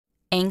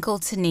Ankle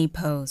to knee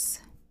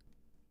pose.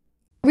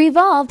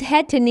 Revolved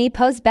head to knee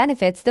pose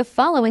benefits the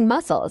following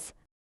muscles: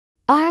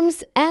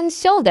 arms and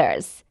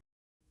shoulders,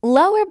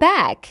 lower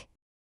back,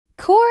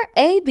 core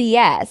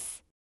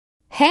ABS,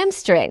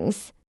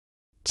 hamstrings,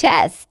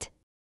 chest,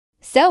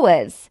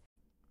 psoas.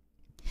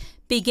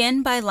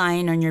 Begin by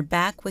lying on your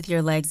back with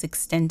your legs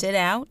extended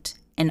out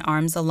and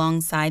arms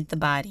alongside the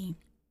body.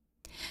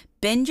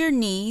 Bend your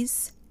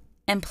knees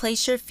and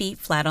place your feet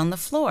flat on the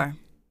floor.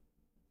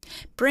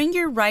 Bring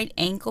your right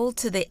ankle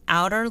to the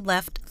outer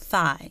left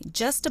thigh,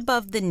 just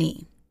above the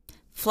knee.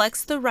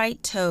 Flex the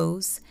right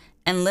toes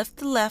and lift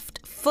the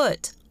left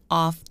foot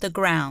off the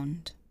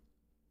ground.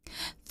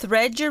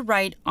 Thread your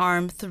right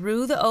arm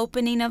through the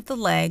opening of the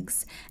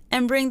legs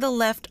and bring the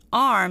left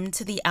arm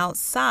to the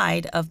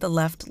outside of the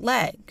left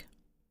leg.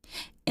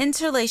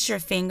 Interlace your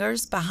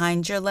fingers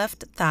behind your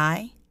left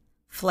thigh.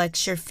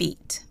 Flex your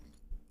feet.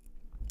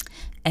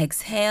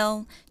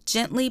 Exhale,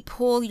 gently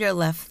pull your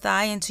left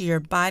thigh into your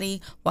body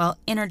while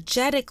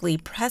energetically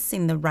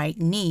pressing the right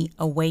knee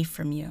away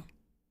from you.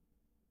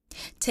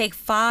 Take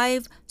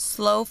 5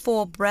 slow,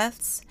 full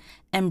breaths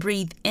and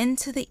breathe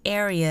into the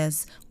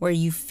areas where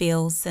you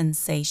feel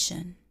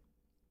sensation.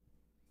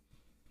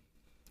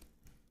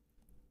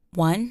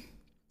 1,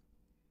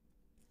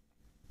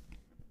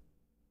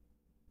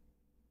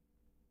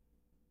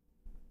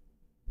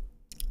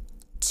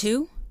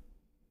 2,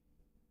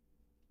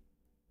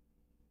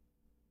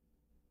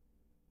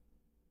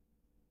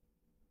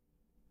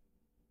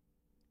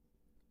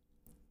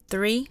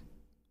 3,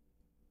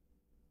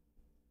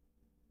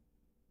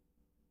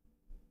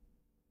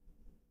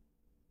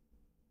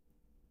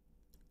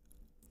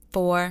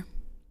 4,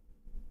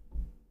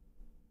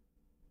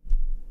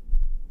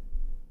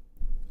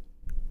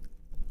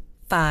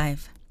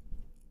 5.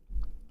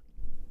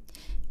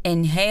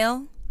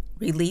 Inhale,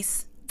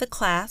 release the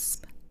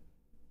clasp.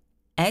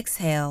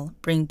 Exhale,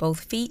 bring both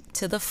feet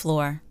to the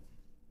floor.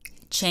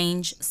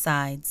 Change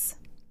sides.